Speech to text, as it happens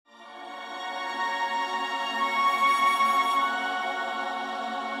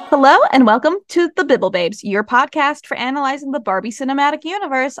Hello and welcome to the Bibble Babes, your podcast for analyzing the Barbie cinematic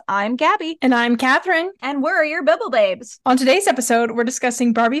universe. I'm Gabby. And I'm Catherine. And we're your Bibble Babes. On today's episode, we're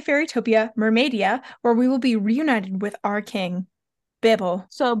discussing Barbie Fairytopia, Mermaidia, where we will be reunited with our king, Bibble.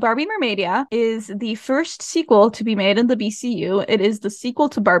 So Barbie Mermaidia is the first sequel to be made in the BCU. It is the sequel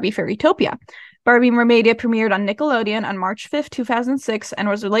to Barbie Fairytopia. Barbie Mermaidia premiered on Nickelodeon on March 5th, 2006, and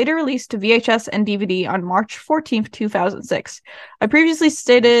was later released to VHS and DVD on March 14th, 2006. I previously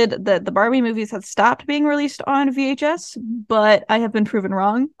stated that the Barbie movies had stopped being released on VHS, but I have been proven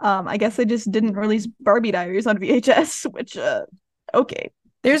wrong. I guess they just didn't release Barbie Diaries on VHS, which, okay.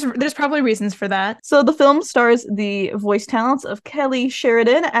 There's probably reasons for that. So the film stars the voice talents of Kelly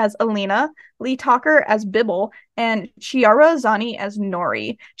Sheridan as Alina, Lee Tucker as Bibble, and Chiara Zani as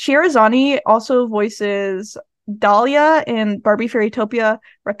Nori. Chiara Zani also voices Dahlia in Barbie Fairytopia,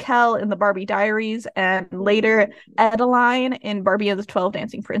 Raquel in the Barbie Diaries, and later Adeline in Barbie and the 12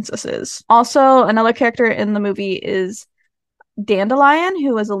 Dancing Princesses. Also, another character in the movie is Dandelion,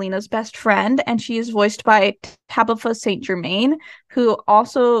 who is Alina's best friend, and she is voiced by Tabitha St. Germain, who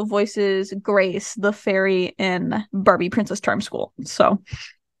also voices Grace, the fairy in Barbie Princess Charm School. So,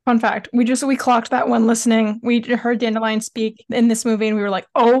 fun fact: we clocked that one listening. We heard Dandelion speak in this movie, and we were like,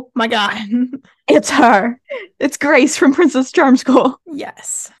 "Oh my god, it's her! It's Grace from Princess Charm School."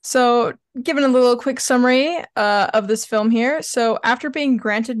 Yes. So, given a little quick summary of this film here. So, after being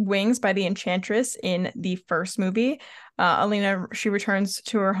granted wings by the Enchantress in the first movie, Alina, she returns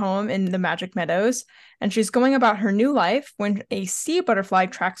to her home in the Magic Meadows, and she's going about her new life when a sea butterfly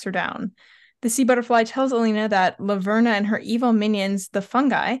tracks her down. The sea butterfly tells Alina that Laverna and her evil minions, the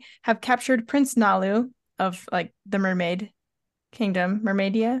fungi, have captured Prince Nalu of, like, the Mermaid Kingdom.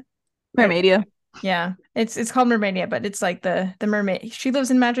 Mermaidia? Mermaidia. Yeah, it's called Mermaidia, but it's like the mermaid. She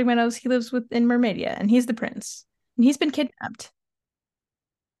lives in Magic Meadows, he lives in Mermaidia, and he's the prince. And he's been kidnapped.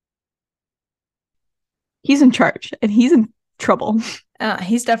 He's in charge, and he's in trouble.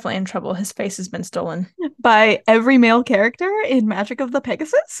 He's definitely in trouble. His face has been stolen. By every male character in Magic of the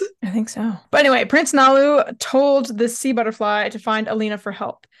Pegasus? I think so. But anyway, Prince Nalu told the sea butterfly to find Alina for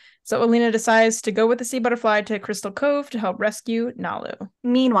help. So Alina decides to go with the sea butterfly to Crystal Cove to help rescue Nalu.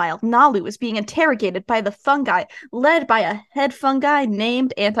 Meanwhile, Nalu is being interrogated by the fungi, led by a head fungi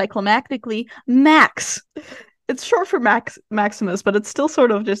named anticlimactically Max. It's short for Maximus, but it's still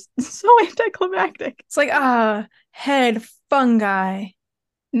sort of just so anticlimactic. It's like, head fungi.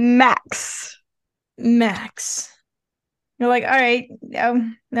 Max. You're like, all right,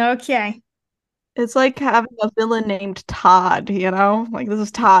 okay. It's like having a villain named Todd, you know? Like, this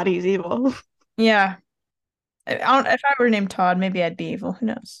is Todd, he's evil. Yeah. If I were named Todd, maybe I'd be evil. Who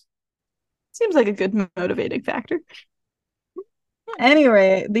knows? Seems like a good motivating factor.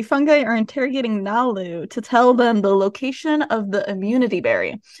 Anyway, the fungi are interrogating Nalu to tell them the location of the immunity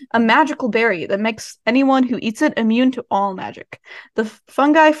berry, a magical berry that makes anyone who eats it immune to all magic. The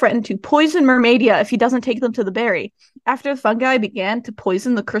fungi threaten to poison Mermaidia if he doesn't take them to the berry. After the fungi began to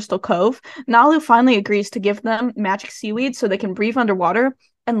poison the Crystal Cove, Nalu finally agrees to give them magic seaweed so they can breathe underwater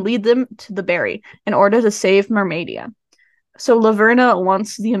and lead them to the berry in order to save Mermaidia. So Laverna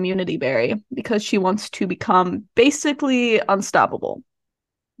wants the immunity berry because she wants to become basically unstoppable.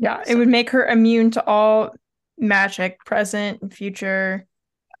 Yeah, it would make her immune to all magic, present and future.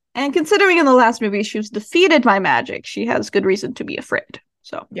 And considering in the last movie she was defeated by magic, she has good reason to be afraid.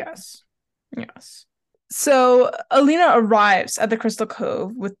 So yes. So Alina arrives at the Crystal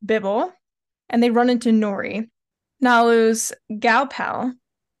Cove with Bibble, and they run into Nori, Nalu's gal pal,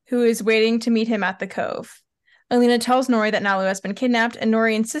 who is waiting to meet him at the cove. Alina tells Nori that Nalu has been kidnapped, and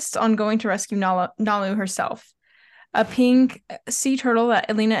Nori insists on going to rescue Nalu herself. A pink sea turtle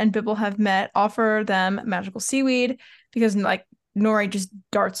that Alina and Bibble have met offer them magical seaweed because, like, Nori just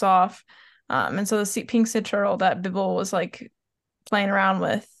darts off. And so the pink sea turtle that Bibble was, like, playing around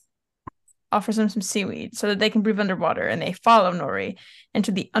with offers them some seaweed so that they can breathe underwater, and they follow Nori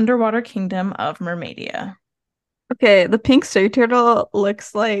into the underwater kingdom of Mermaidia. Okay, the pink sea turtle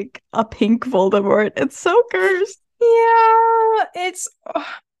looks like a pink Voldemort. It's so cursed. Yeah, it's...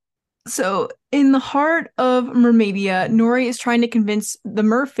 So, in the heart of Mermaidia, Nori is trying to convince the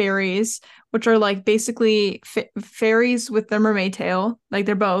mer fairies, which are, like, basically fairies with their mermaid tail. Like,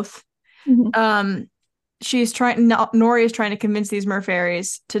 they're both. Mm-hmm. Nori is trying to convince these mer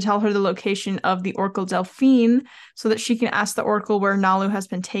fairies to tell her the location of the Oracle Delphine so that she can ask the Oracle where Nalu has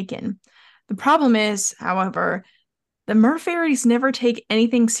been taken. The problem is, however, the mer fairies never take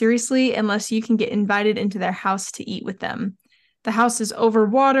anything seriously unless you can get invited into their house to eat with them. The house is over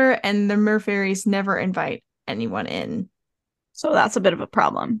water, and the mer fairies never invite anyone in. So that's a bit of a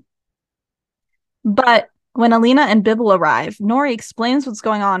problem. But When Alina and Bibble arrive, Nori explains what's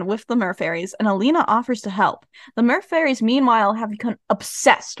going on with the merfairies, and Alina offers to help. The merfairies, meanwhile, have become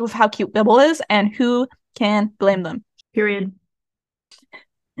obsessed with how cute Bibble is, and who can blame them? Period.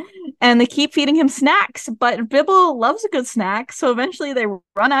 And they keep feeding him snacks, but Bibble loves a good snack, so eventually they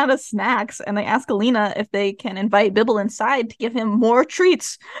run out of snacks, and they ask Alina if they can invite Bibble inside to give him more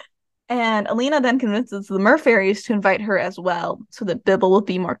treats. And Alina then convinces the merfairies to invite her as well, so that Bibble will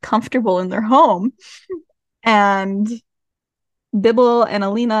be more comfortable in their home. And Bibble and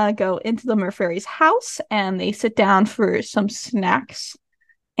Alina go into the merfairy's house and they sit down for some snacks.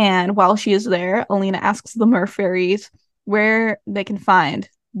 And while she is there, Alina asks the merfairies where they can find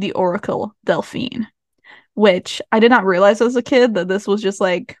the Oracle Delphine, which I did not realize as a kid that this was just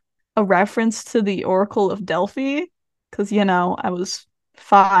like a reference to the Oracle of Delphi. Because, I was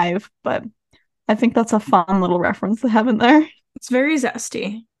 5, but I think that's a fun little reference to have in there. It's very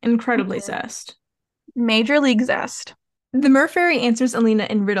zesty. Incredibly zest. Major league zest. The merfairy answers Alina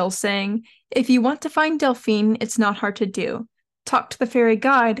in riddles, saying, "If you want to find Delphine, it's not hard to do. Talk to the fairy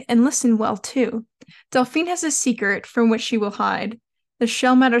guide and listen well, too. Delphine has a secret from which she will hide. The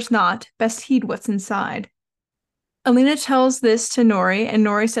shell matters not, best heed what's inside." Alina tells this to Nori, and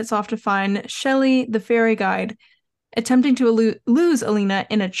Nori sets off to find Shelley, the fairy guide, attempting to lose Alina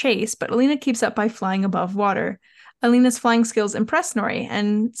in a chase, but Alina keeps up by flying above water. Alina's flying skills impress Nori,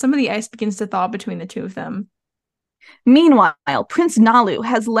 and some of the ice begins to thaw between the two of them. Meanwhile, Prince Nalu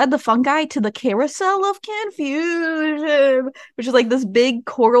has led the fungi to the Carousel of Confusion, which is like this big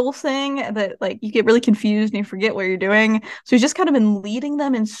coral thing that like you get really confused and you forget what you're doing. So he's just kind of been leading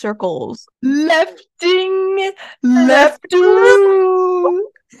them in circles. Lefting! Lefting!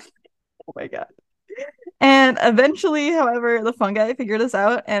 Oh my god. And eventually, however, the fungi figure this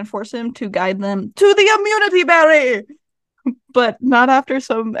out and force him to guide them to the immunity berry. But not after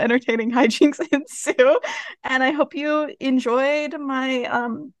some entertaining hijinks ensue. And I hope you enjoyed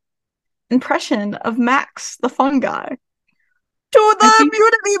my impression of Max, the fungi. To the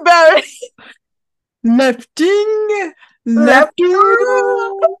immunity berry! Lefting!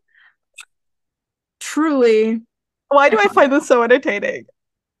 Lefting! Truly. Why do I find this so entertaining?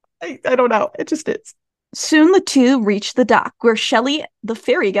 I don't know. It just is. Soon the two reach the dock where Shelley, the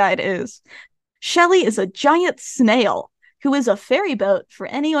fairy guide, is. Shelley is a giant snail who is a ferry boat for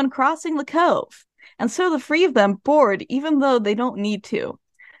anyone crossing the cove. And so the three of them board even though they don't need to.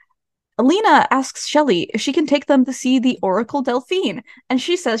 Alina asks Shelley if she can take them to see the Oracle Delphine, and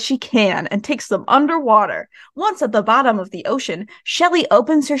she says she can and takes them underwater. Once at the bottom of the ocean, Shelley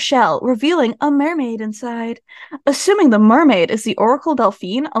opens her shell, revealing a mermaid inside. Assuming the mermaid is the Oracle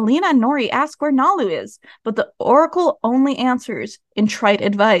Delphine, Alina and Nori ask where Nalu is, but the Oracle only answers in trite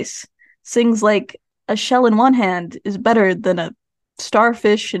advice. Things like, a shell in one hand is better than a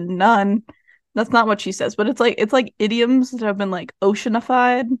starfish in none. That's not what she says, but it's like idioms that have been like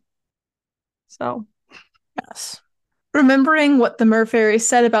oceanified. So, yes. Remembering what the merfairy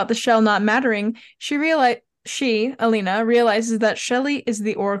said about the shell not mattering, Alina, realizes that Shelley is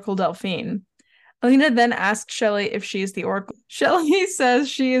the Oracle Delphine. Alina then asks Shelley if she is the Oracle. Shelley says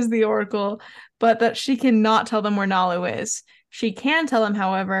she is the Oracle, but that she cannot tell them where Nalu is. She can tell them,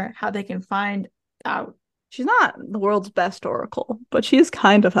 however, how they can find out. She's not the world's best Oracle, but she is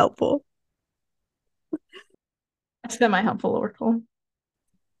kind of helpful. Semi-helpful Oracle.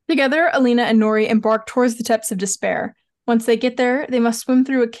 Together, Alina and Nori embark towards the depths of despair. Once they get there, they must swim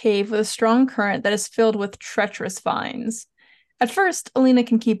through a cave with a strong current that is filled with treacherous vines. At first, Alina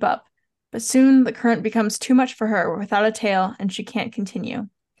can keep up, but soon the current becomes too much for her without a tail, and she can't continue.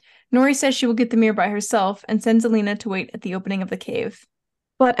 Nori says she will get the mirror by herself and sends Alina to wait at the opening of the cave.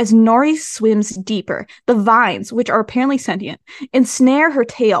 But as Nori swims deeper, the vines, which are apparently sentient, ensnare her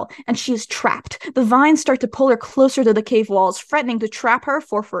tail, and she is trapped. The vines start to pull her closer to the cave walls, threatening to trap her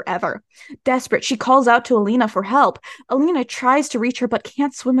for forever. Desperate, she calls out to Alina for help. Alina tries to reach her, but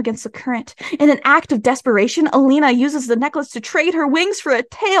can't swim against the current. In an act of desperation, Alina uses the necklace to trade her wings for a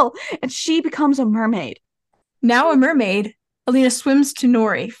tail, and she becomes a mermaid. Now a mermaid, Alina swims to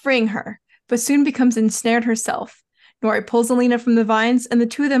Nori, freeing her, but soon becomes ensnared herself. Nori pulls Alina from the vines, and the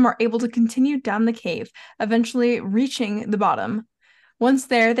two of them are able to continue down the cave, eventually reaching the bottom. Once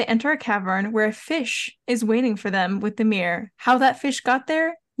there, they enter a cavern where a fish is waiting for them with the mirror. How that fish got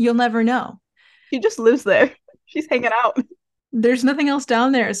there, you'll never know. She just lives there. She's hanging out. There's nothing else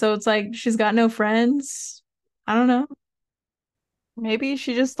down there, so it's like she's got no friends. I don't know. Maybe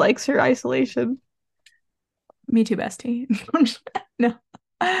she just likes her isolation. Me too, bestie. No.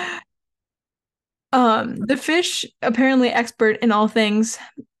 The fish, apparently expert in all things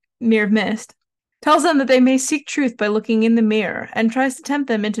Mirror of Mist, tells them that they may seek truth by looking in the mirror, and tries to tempt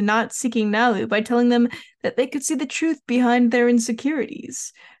them into not seeking Nalu by telling them that they could see the truth behind their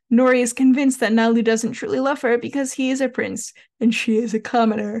insecurities. Nori is convinced that Nalu doesn't truly love her because he is a prince and she is a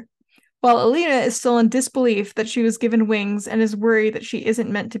commoner, while Alina is still in disbelief that she was given wings and is worried that she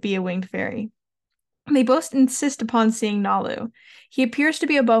isn't meant to be a winged fairy. They both insist upon seeing Nalu. He appears to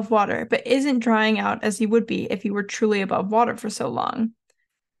be above water, but isn't drying out as he would be if he were truly above water for so long.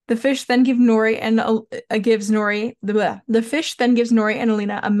 The fish then gives Nori and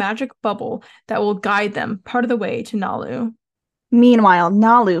Alina a magic bubble that will guide them part of the way to Nalu. Meanwhile,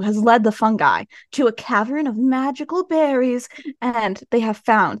 Nalu has led the fungi to a cavern of magical berries, and they have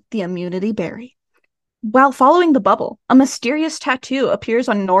found the immunity berry. While following the bubble, a mysterious tattoo appears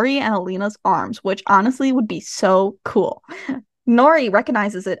on Nori and Alina's arms, which honestly would be so cool. Nori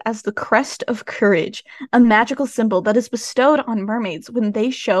recognizes it as the crest of courage, a magical symbol that is bestowed on mermaids when they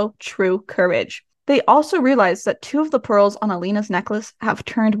show true courage. They also realize that 2 of the pearls on Alina's necklace have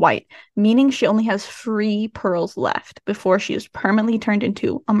turned white, meaning she only has 3 pearls left before she is permanently turned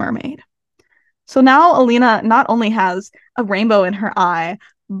into a mermaid. So now Alina not only has a rainbow in her eye,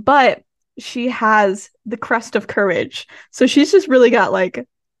 but she has the crest of courage. So she's just really got like,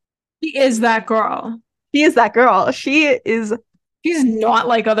 She is that girl. she is that girl. She's not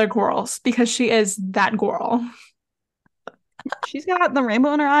like other girls because she is that girl. She's got the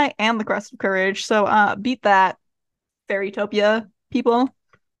rainbow in her eye and the crest of courage. So beat that, Fairytopia people.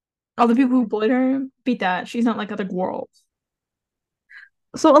 All the people who bullied her, beat that. She's not like other girls.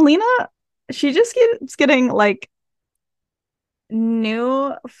 So Alina, she just keeps getting like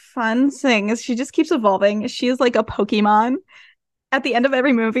new fun things. She just keeps evolving. She is like a Pokemon. At the end of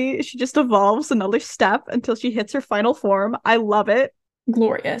every movie, she just evolves another step until she hits her final form. I love it.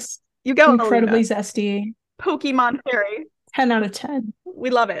 Glorious. You go, incredibly Alina. Zesty. Pokemon fairy. 10 out of 10. We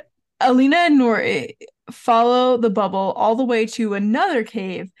love it. Alina and Nori follow the bubble all the way to another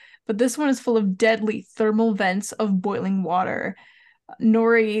cave, but this one is full of deadly thermal vents of boiling water.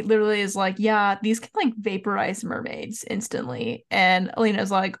 Nori literally is like, yeah, these can like vaporize mermaids instantly. And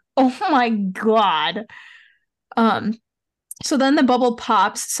Alina's like, oh my god. So then the bubble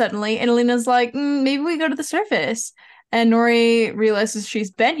pops suddenly, and Alina's like, maybe we go to the surface. And Nori realizes she's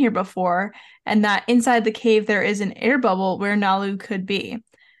been here before, and that inside the cave there is an air bubble where Nalu could be.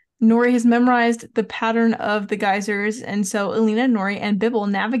 Nori has memorized the pattern of the geysers, and so Alina, Nori, and Bibble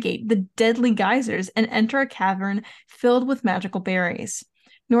navigate the deadly geysers and enter a cavern filled with magical berries.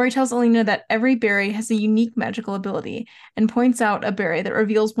 Nori tells Alina that every berry has a unique magical ability, and points out a berry that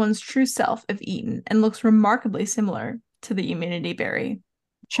reveals one's true self if eaten, and looks remarkably similar to the immunity berry.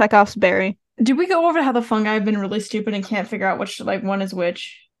 Chekhov's berry. Did we go over how the fungi have been really stupid and can't figure out which like one is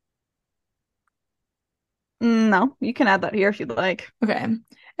which? No, you can add that here if you'd like. Okay.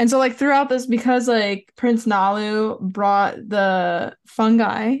 And so like throughout this, because like Prince Nalu brought the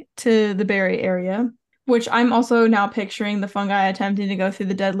fungi to the berry area, which I'm also now picturing the fungi attempting to go through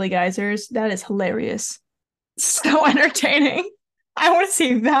the deadly geysers. That is hilarious. So entertaining. I want to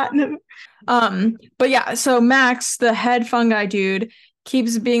see that. But yeah, so Max, the head fungi dude,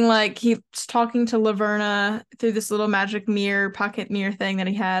 keeps being like, keeps talking to Laverna through this little magic mirror, pocket mirror thing that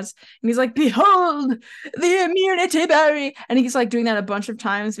he has. And he's like, behold, the immunity berry. And he's like doing that a bunch of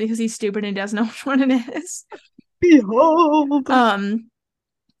times because he's stupid and he doesn't know which one it is. Behold.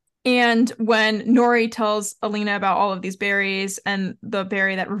 And when Nori tells Alina about all of these berries and the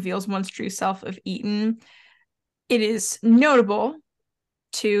berry that reveals one's true self if eaten, it is notable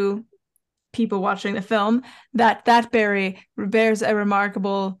to people watching the film that that berry bears a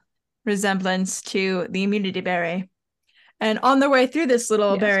remarkable resemblance to the immunity berry. And on their way through this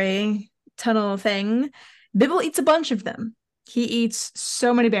little berry tunnel thing, Bibble eats a bunch of them. He eats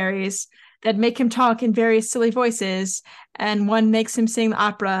so many berries that make him talk in various silly voices, and one makes him sing the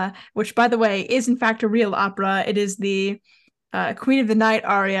opera, which, by the way, is in fact a real opera. It is the Queen of the Night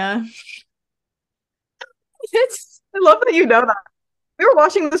aria. I love that you know that. We were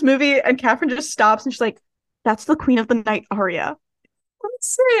watching this movie and Catherine just stops and she's like, that's the Queen of the Night aria.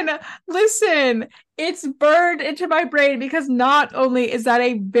 Listen, it's burned into my brain because not only is that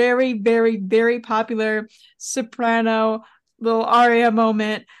a very, very, very popular soprano little aria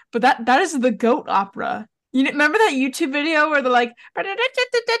moment, but that is the goat opera. You remember that YouTube video where they're like, and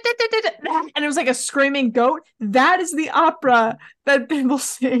it was like a screaming goat? That is the opera that Bibble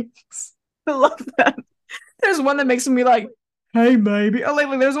sings. I love that. There's one that makes me like, hey, baby. Oh,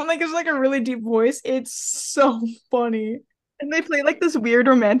 like there's one that gives like a really deep voice. It's so funny. And they play like this weird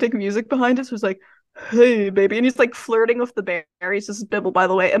romantic music behind us. It was like, hey, baby. And he's like flirting with the berries. This is Bibble, by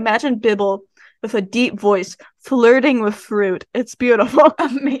the way. Imagine Bibble with a deep voice flirting with fruit. It's beautiful.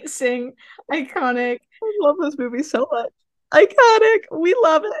 Amazing. Iconic. I love this movie so much. Iconic. We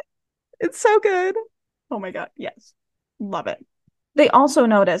love it. It's so good. Oh my God. Yes. Love it. They also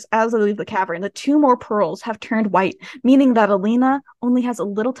notice as they leave the cavern that two more pearls have turned white, meaning that Alina only has a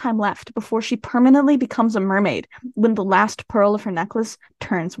little time left before she permanently becomes a mermaid when the last pearl of her necklace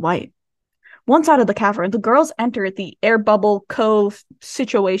turns white. Once out of the cavern, the girls enter the air bubble cove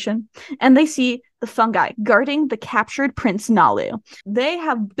situation and they see the fungi guarding the captured Prince Nalu. They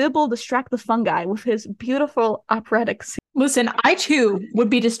have Bibble distract the fungi with his beautiful operatic scene. Listen, I too would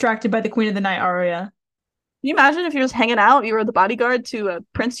be distracted by the Queen of the Night aria. Can you imagine if you're just hanging out, you were the bodyguard to a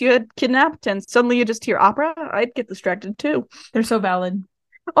prince you had kidnapped, and suddenly you just hear opera? I'd get distracted too. They're so valid.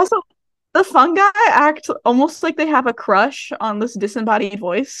 Also, the fungi act almost like they have a crush on this disembodied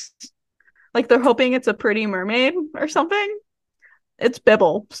voice. Like they're hoping it's a pretty mermaid or something. It's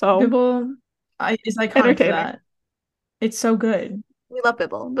Bibble, so Bibble is iconic for entertaining. that. It's so good. We love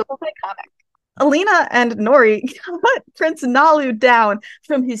Bibble. Bibble's iconic. Alina and Nori cut Prince Nalu down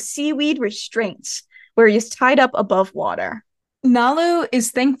from his seaweed restraints, where he is tied up above water. Nalu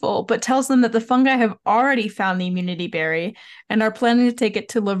is thankful, but tells them that the fungi have already found the immunity berry and are planning to take it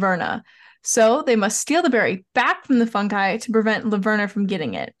to Laverna. So they must steal the berry back from the fungi to prevent Laverna from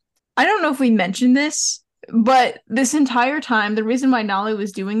getting it. I don't know if we mentioned this, but this entire time, the reason why Nalu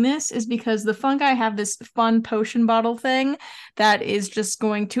was doing this is because the fungi have this fun potion bottle thing that is just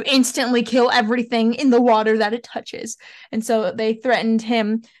going to instantly kill everything in the water that it touches. And so they threatened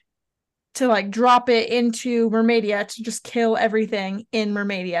him to like drop it into Mermaidia to just kill everything in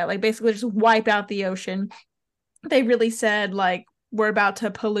Mermaidia, like basically just wipe out the ocean. They really said like we're about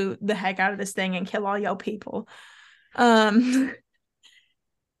to pollute the heck out of this thing and kill all y'all people. Um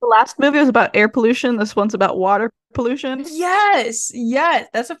The last movie was about air pollution. This one's about water pollution. yes,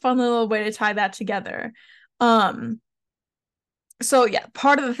 that's a fun little way to tie that together. So yeah,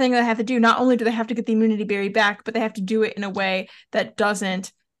 part of the thing they have to do, not only do they have to get the immunity berry back, but they have to do it in a way that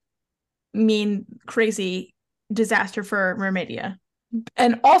doesn't mean crazy disaster for Mermaidia.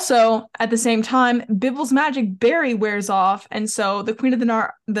 And also, at the same time, Bibble's magic berry wears off, and so the Queen of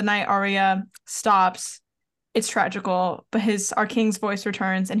the Night aria stops. It's tragical, but our king's voice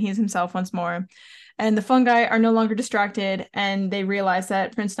returns, and he is himself once more. And the fungi are no longer distracted, and they realize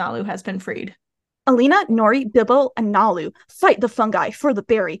that Prince Nalu has been freed. Alina, Nori, Bibble, and Nalu fight the fungi for the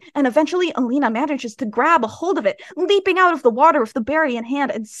berry, and eventually Alina manages to grab a hold of it, leaping out of the water with the berry in hand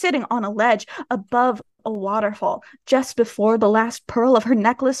and sitting on a ledge above a waterfall, just before the last pearl of her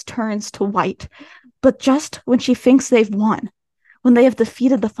necklace turns to white. But just when she thinks they've won, when they have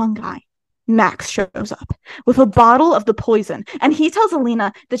defeated the fungi, Max shows up with a bottle of the poison, and he tells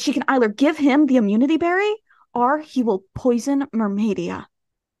Alina that she can either give him the immunity berry or he will poison Mermaidia.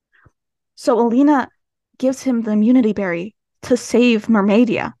 So Alina gives him the immunity berry to save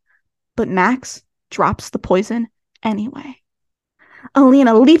Mermaidia, but Max drops the poison anyway.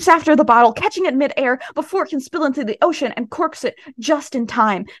 Alina leaps after the bottle, catching it midair before it can spill into the ocean and corks it just in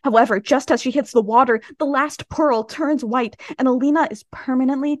time. However, just as she hits the water, the last pearl turns white and Alina is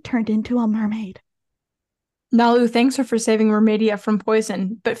permanently turned into a mermaid. Nalu thanks her for saving Mermaidia from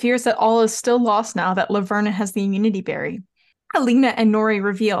poison, but fears that all is still lost now that Laverna has the immunity berry. Alina and Nori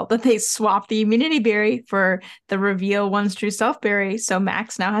reveal that they swapped the immunity berry for the reveal one's true self berry, so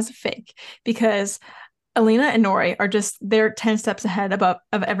Max now has a fake because Alina and Nori are just they're 10 steps ahead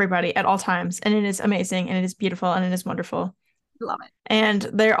of everybody at all times, and it is amazing and it is beautiful and it is wonderful. Love it. And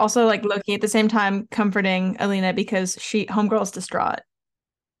they're also like looking at the same time comforting Alina because homegirl's distraught.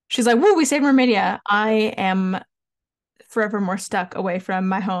 She's like, "Woo, we saved Mermaidia. I am forever more stuck away from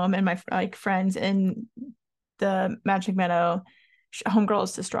my home and my like friends in the Magic Meadow." Homegirl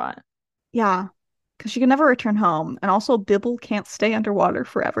is distraught. Yeah, because she can never return home. And also, Bibble can't stay underwater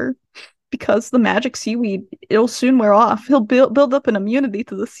forever because the magic seaweed, it'll soon wear off. He'll build up an immunity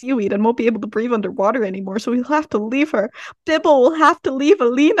to the seaweed and won't be able to breathe underwater anymore, so he'll have to leave her. Bibble will have to leave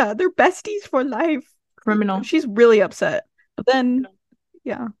Alina. They're besties for life. Criminal. She's really upset. But then,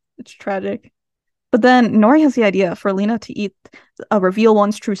 yeah, it's tragic. But then Nori has the idea for Alina to eat a reveal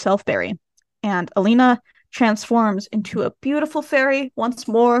one's true self berry. And Alina transforms into a beautiful fairy once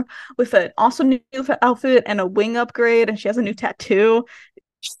more with an awesome new outfit and a wing upgrade, and she has a new tattoo.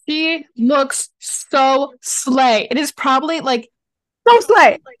 She looks so slay. It is probably like so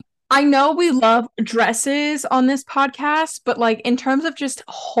slay. I know we love dresses on this podcast, but like in terms of just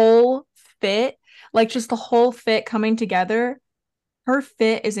whole fit, like just the whole fit coming together, her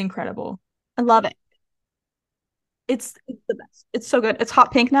fit is incredible. I love it. It's the best. It's so good. It's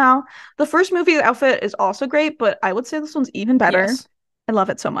hot pink now. The first movie outfit is also great, but I would say this one's even better. Yes. I love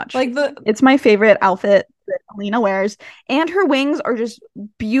it so much. Like the It's my favorite outfit that Alina wears, and her wings are just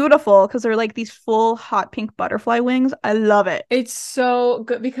beautiful because they're like these full hot pink butterfly wings. I love it. It's so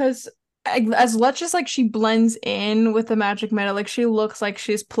good because as much as like she blends in with the magic meadow, like she looks like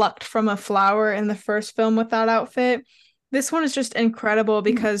she's plucked from a flower in the first film with that outfit. This one is just incredible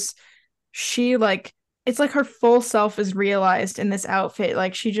because she like it's like her full self is realized in this outfit.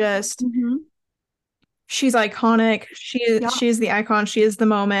 Like Mm-hmm. she's iconic. Yeah. She is the icon. She is the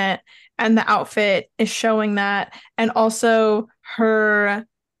moment, and the outfit is showing that. And also, her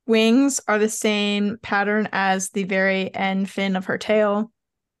wings are the same pattern as the very end fin of her tail.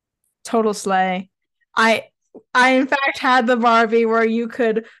 Total slay. I I in fact had the Barbie where you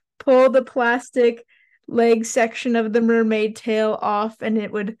could pull the plastic leg section of the mermaid tail off, and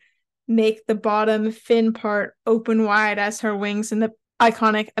it would make the bottom fin part open wide as her wings, and the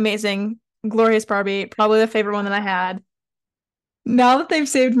iconic, amazing, glorious Barbie, probably the favorite one that I had. Now that they've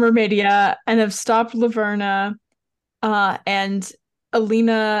saved Mermaidia and have stopped Laverna, and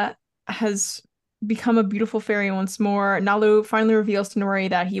Alina has become a beautiful fairy once more, Nalu finally reveals to Nori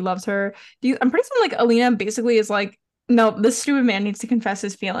that he loves her. I'm pretty certain like Alina basically is like, no, this stupid man needs to confess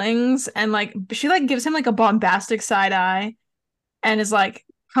his feelings, and like she like gives him like a bombastic side eye and is like,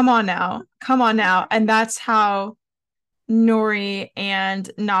 come on now, and that's how Nori and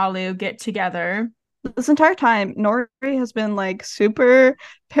Nalu get together. This entire time, Nori has been like super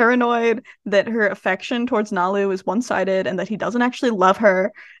paranoid that her affection towards Nalu is one-sided and that he doesn't actually love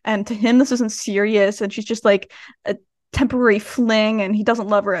her. And to him, this isn't serious, and she's just like a temporary fling, and he doesn't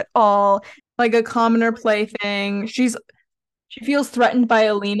love her at all. Like a commoner plaything. She feels threatened by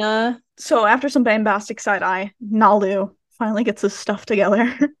Alina. So after some bombastic side eye, Nalu finally gets his stuff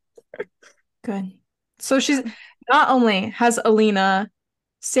together. Good. So she's not only has Alina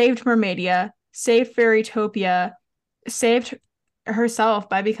saved Mermaidia, saved Fairytopia, saved herself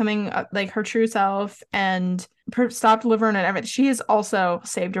by becoming like her true self and stopped Laverne and everything. She has also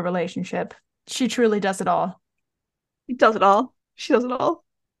saved a relationship. She truly does it all. She does it all. She does it all.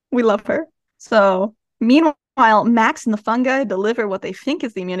 We love her. So, meanwhile, Max and the fungi deliver what they think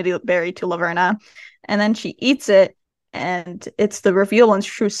is the immunity berry to Laverna, and then she eats it, and it's the reveal one's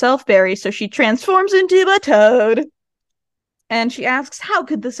true self berry, so she transforms into a toad. And she asks, how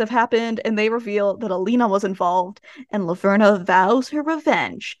could this have happened? And they reveal that Alina was involved, and Laverna vows her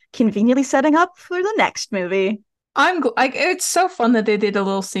revenge, conveniently setting up for the next movie. Like it's so fun that they did a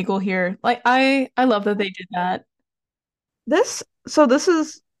little sequel here. Like I love that they did that.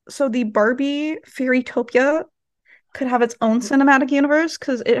 So the Barbie Fairytopia could have its own cinematic universe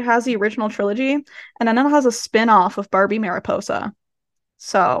because it has the original trilogy, and then it has a spin-off of Barbie Mariposa.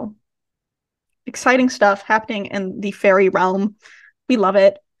 So exciting stuff happening in the fairy realm. We love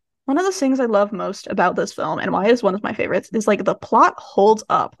it. One of the things I love most about this film and why it is one of my favorites is like the plot holds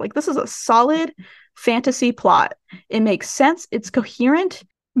up. Like this is a solid fantasy plot. It makes sense, it's coherent.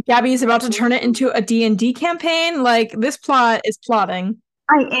 Gabby is about to turn it into a D&D campaign. Like this plot is plotting.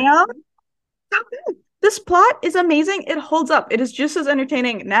 I am. This plot is amazing. It holds up. It is just as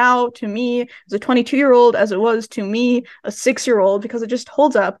entertaining now to me as a 22-year-old as it was to me, a 6-year-old, because it just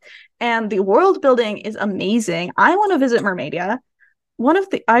holds up. And the world building is amazing. I want to visit Mermaidia.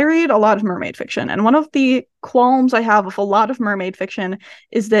 I read a lot of mermaid fiction, and one of the qualms I have with a lot of mermaid fiction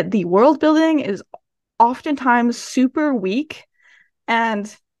is that the world building is oftentimes super weak. And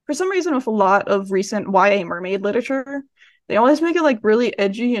for some reason, with a lot of recent YA mermaid literature, they always make it like really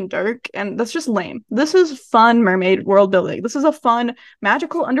edgy and dark, and that's just lame. This is fun mermaid world building. This is a fun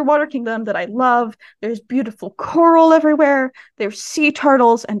magical underwater kingdom that I love. There's beautiful coral everywhere. There's sea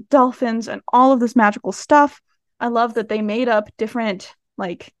turtles and dolphins and all of this magical stuff. I love that they made up different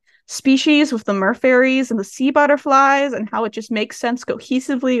like species with the merfairies and the sea butterflies and how it just makes sense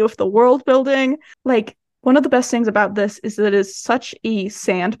cohesively with the world building. Like one of the best things about this is that it is such a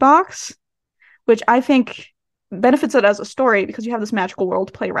sandbox, which I think benefits it as a story because you have this magical world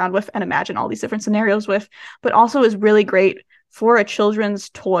to play around with and imagine all these different scenarios with, but also is really great for a children's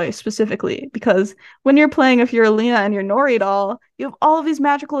toy specifically because when you're playing with your Alina and your Nori doll, you have all of these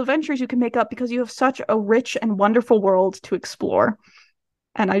magical adventures you can make up because you have such a rich and wonderful world to explore.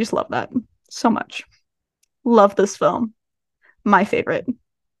 And I just love that so much. Love this film. My favorite.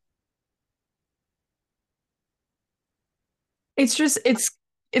 It's just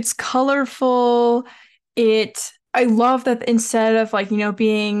it's colorful. I love that instead of like,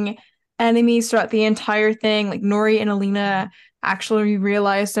 being enemies throughout the entire thing, like Nori and Alina actually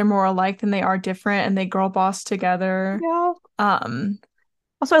realize they're more alike than they are different and they girl boss together. Yeah. Um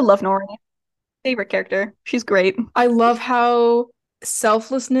Also, I love Nori. Favorite character. She's great. I love how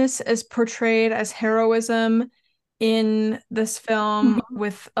selflessness is portrayed as heroism in this film, Mhm.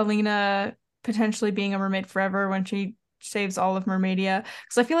 with Alina potentially being a mermaid forever when she saves all of Mermaidia.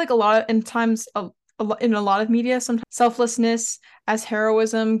 Because I feel like a lot of, in times in a lot of media, sometimes selflessness as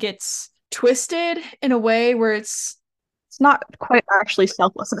heroism gets twisted in a way where It's not quite actually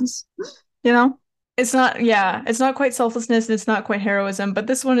selflessness, you know? it's not, yeah, it's not quite selflessness and it's not quite heroism, but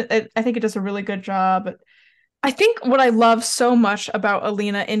this one, I think it does a really good job. I think what I love so much about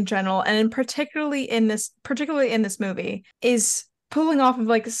Alina in general, and particularly in this movie, is pulling off of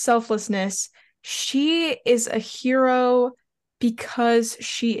like selflessness. She is a hero because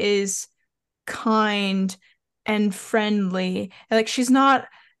she is kind and friendly. Like she's not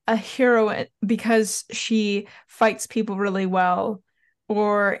a hero because she fights people really well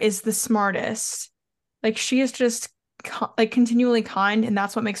or is the smartest. Like she is just like continually kind, and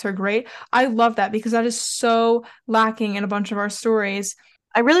that's what makes her great. I love that because that is so lacking in a bunch of our stories.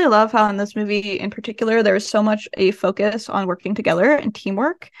 I really love how in this movie in particular there's so much a focus on working together and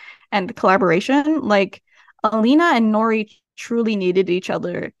teamwork and collaboration. Like Alina and Nori truly needed each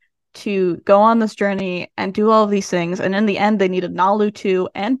other to go on this journey and do all of these things. And in the end, they needed Nalu too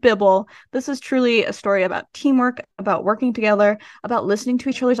and Bibble. This is truly a story about teamwork, about working together, about listening to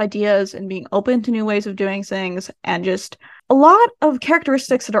each other's ideas and being open to new ways of doing things, and just a lot of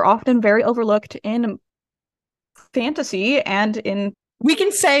characteristics that are often very overlooked in fantasy and in We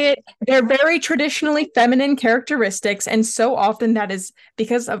can say it, they're very traditionally feminine characteristics, and so often that is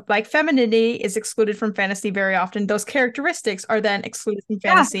because of like femininity is excluded from fantasy very often. Those characteristics are then excluded from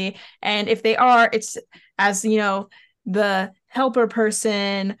yeah. fantasy, and if they are, it's as the helper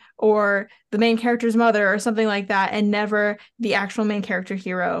person or the main character's mother or something like that, and never the actual main character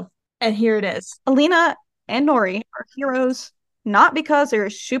hero. And here it is. Alina and Nori are heroes not because they're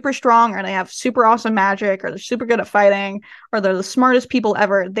super strong or they have super awesome magic or they're super good at fighting or they're the smartest people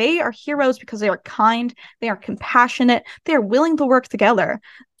ever. They are heroes because they are kind, they are compassionate, they are willing to work together.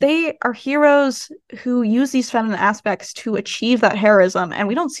 They are heroes who use these feminine aspects to achieve that heroism, and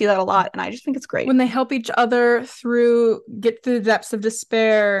we don't see that a lot, and I just think it's great. When they help each other get through the depths of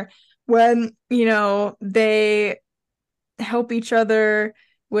despair, when they help each other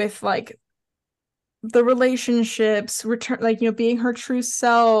with like the relationships, return, like being her true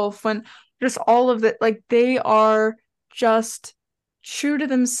self, when just all of it, like they are just true to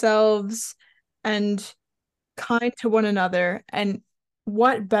themselves and kind to one another. And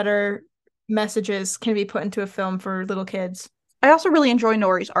what better messages can be put into a film for little kids? I also really enjoy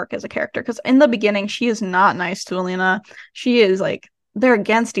Nori's arc as a character because in the beginning she is not nice to Alina. She is like they're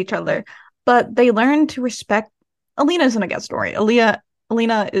against each other, but they learn to respect. Alina isn't against Nori.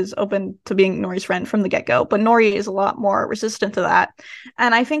 Alina is open to being Nori's friend from the get-go, but Nori is a lot more resistant to that.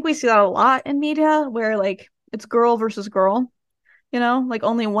 And I think we see that a lot in media where like it's girl versus girl, like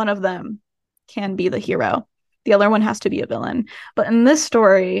only one of them can be the hero. The other one has to be a villain. But in this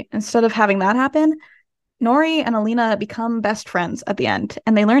story, instead of having that happen, Nori and Alina become best friends at the end,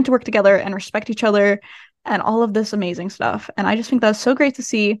 and they learn to work together and respect each other and all of this amazing stuff. And I just think that's so great to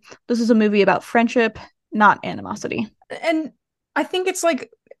see. This is a movie about friendship, not animosity. And I think it's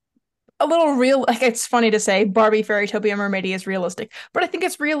like a little real, like it's funny to say Barbie Fairytopia Mermaidia is realistic, but I think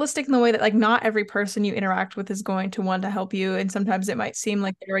it's realistic in the way that like not every person you interact with is going to want to help you, and sometimes it might seem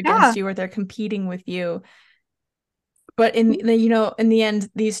like they're Yeah. against you or they're competing with you. But in the end,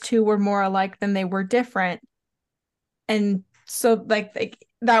 these two were more alike than they were different. And so like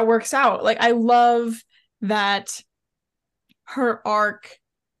that works out. Like I love that her arc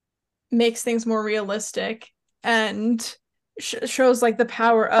makes things more realistic and shows like the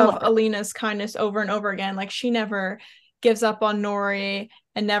power I of love it. Alina's kindness over and over again. Like she never gives up on Nori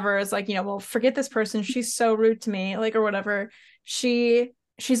and never is like, well, forget this person. She's so rude to me, like or whatever. She's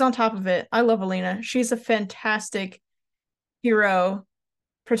on top of it. I love Alina. She's a fantastic hero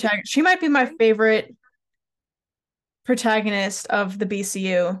protagonist. She might be my favorite protagonist of the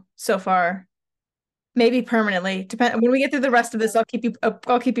BCU so far. Maybe permanently. Depend when we get through the rest of this, I'll keep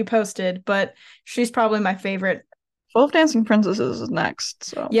you posted, but she's probably my favorite. 12 Dancing Princesses is next.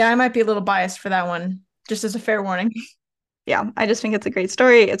 So, Yeah, I might be a little biased for that one, just as a fair warning. yeah, I just think it's a great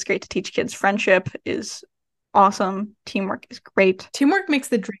story. It's great to teach kids friendship is awesome. Teamwork is great. Teamwork makes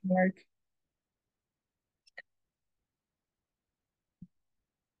the dream work.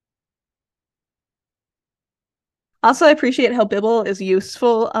 Also, I appreciate how Bibble is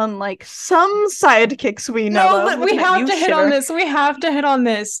useful, unlike some sidekicks we know No, of. we Looking at have you, to hit on Shiver. this. We have to hit on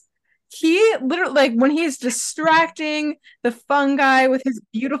this. He literally, like, when he's distracting the fungi with his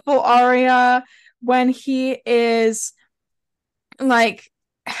beautiful aria, when he is like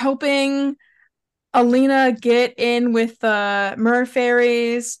helping Alina get in with the mer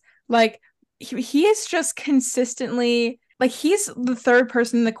fairies. Like he is just consistently like he's the third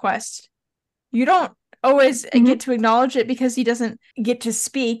person in the quest. You don't always Hmm. get to acknowledge it because he doesn't get to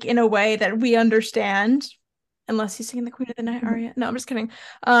speak in a way that we understand, unless he's singing the Queen of the Night Hmm. aria. No, I'm just kidding.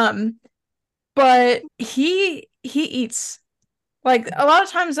 But he eats. Like a lot of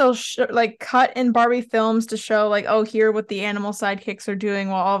times they'll like cut in Barbie films to show like, oh, here what the animal sidekicks are doing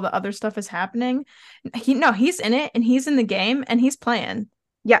while all the other stuff is happening. He's in it and he's in the game and he's playing.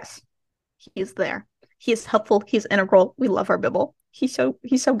 Yes, he's there. He's helpful. He's integral. We love our Bibble. He's so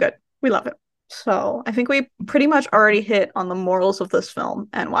good. We love him. So I think we pretty much already hit on the morals of this film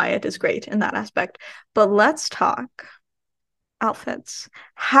and why it is great in that aspect. But let's talk outfits.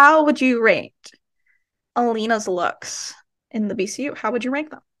 How would you rate Alina's looks in the BCU? How would you rank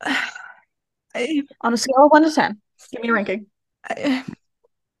them? I, On a scale of 1 to 10. Give me a ranking. I,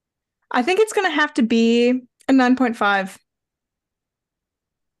 I think it's gonna have to be a 9.5.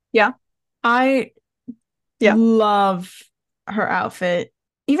 Yeah. I Yeah. love her outfit.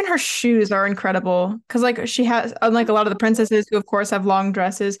 Even her shoes are incredible because, like, she has, unlike a lot of the princesses who, of course, have long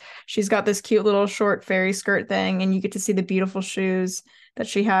dresses, she's got this cute little short fairy skirt thing, and you get to see the beautiful shoes that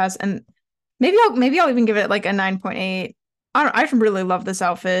she has. And maybe I'll even give it like a 9.8. I just really love this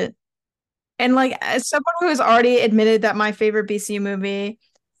outfit. And like, as someone who has already admitted that my favorite BCU movie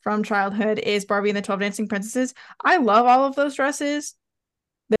from childhood is Barbie and the 12 Dancing Princesses, I love all of those dresses.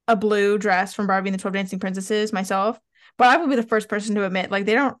 A blue dress from Barbie and the 12 Dancing Princesses myself, but I would be the first person to admit like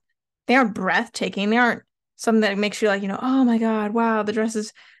they aren't breathtaking. They aren't something that makes you like, oh my God, wow, the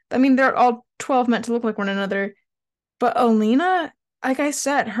dresses. I mean, they're all 12 meant to look like one another. But Alina, like I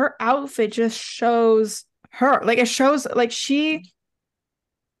said, her outfit just shows her. Like it shows like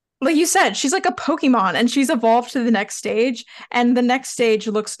like you said, she's like a Pokemon and she's evolved to the next stage. And the next stage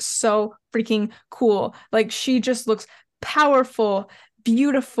looks so freaking cool. Like she just looks powerful,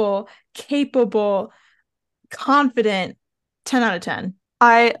 beautiful, capable, confident. 10 out of 10.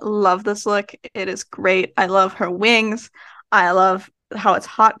 I love this look. It is great. I love her wings. I love how it's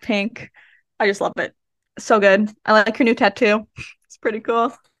hot pink. I just love it. So good. I like her new tattoo. It's pretty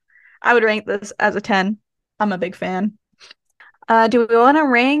cool. I would rank this as a 10. I'm a big fan. Do we want to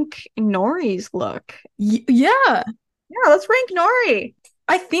rank Nori's look? Yeah. Yeah, let's rank Nori.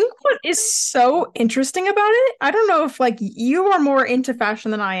 I think what is so interesting about it, I don't know if like you are more into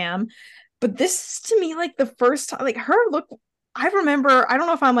fashion than I am, but this is to me like the first time, like her look. I remember, I don't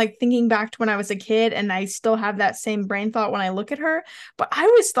know if I'm like thinking back to when I was a kid and I still have that same brain thought when I look at her, but I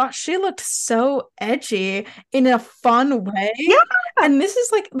always thought she looked so edgy in a fun way. Yeah. And this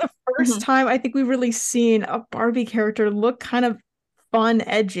is like the first Hmm. time I think we've really seen a Barbie character look kind of fun,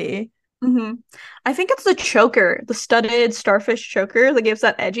 edgy. Hmm. I think it's the choker, the studded starfish choker that gives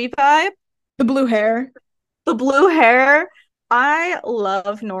that edgy vibe. The blue hair. The blue hair. I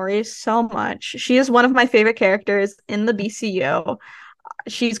love Nori so much. She is one of my favorite characters in the BCU.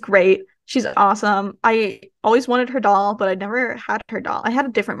 She's great. She's awesome. I always wanted her doll, but I never had her doll. I had a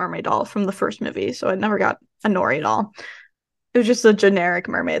different mermaid doll from the first movie, so I never got a Nori doll. It was just a generic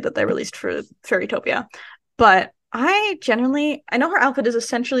mermaid that they released for Fairytopia. But I know her outfit is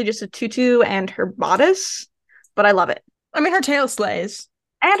essentially just a tutu and her bodice, but I love it. I mean, her tail slays.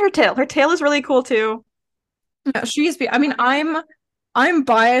 And her tail. Her tail is really cool too. Yeah, I mean, I'm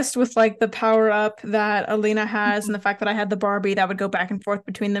biased with like the power up that Alina has Mhm. and the fact that I had the Barbie that would go back and forth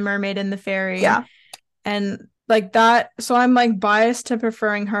between the mermaid and the fairy Yeah. and like that. So I'm like biased to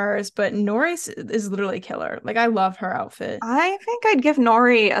preferring hers, but Nori's is literally killer. Like I love her outfit. I think I'd give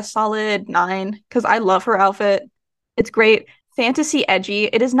Nori a solid 9 because I love her outfit. It's great. Fantasy edgy.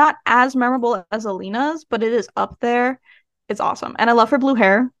 It is not as memorable as Alina's, but it is up there. It's awesome. And I love her blue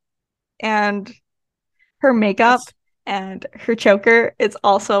hair and her makeup Yes. and her choker. It's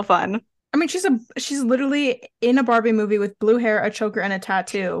also fun. I mean, she's literally in a Barbie movie with blue hair, a choker, and a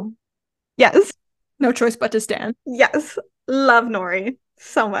tattoo. Yes. No choice but to stand. Yes. Love Nori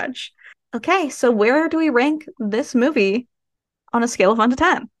so much. Okay, so where do we rank this movie on a scale of 1 to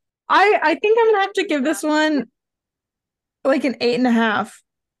 10? I think I'm gonna have to give this one like an 8.5,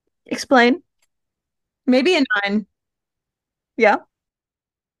 Explain. maybe a 9. Yeah.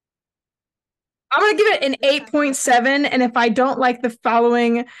 I'm gonna give it an 8.7, and if I don't like the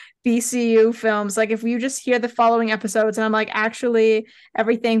following BCU films, like if you just hear the following episodes and I'm like, actually,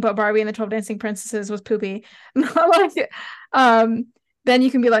 everything but Barbie and the 12 Dancing Princesses was poopy, like, um, then you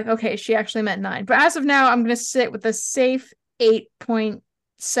can be like, okay, she actually meant 9. But as of now, I'm gonna sit with a safe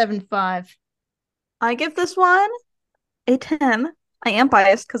 8.75. I give this one a 10. I am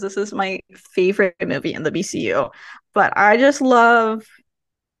biased because this is my favorite movie in the BCU, but I just love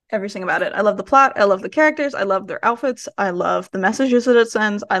Everything about it. I love the plot. I love the characters. I love their outfits. I love the messages that it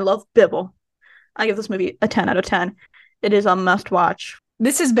sends. I love Bibble. I give this movie a 10 out of 10. It is a must watch.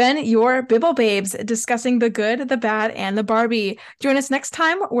 This has been your Bibble Babes discussing the good, the bad, and the Barbie. Join us next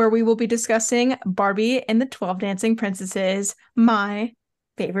time where we will be discussing Barbie and the 12 Dancing Princesses, my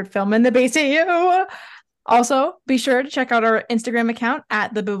favorite film in the BCU. Also, be sure to check out our Instagram account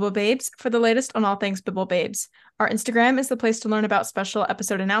at the Bibble Babes for the latest on all things Bibble Babes. Our Instagram is the place to learn about special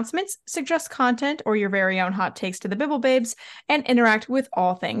episode announcements, suggest content or your very own hot takes to the Bibble Babes, and interact with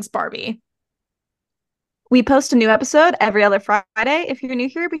all things Barbie. We post a new episode every other Friday. If you're new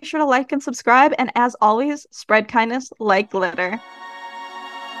here, be sure to like and subscribe. And as always, spread kindness like glitter.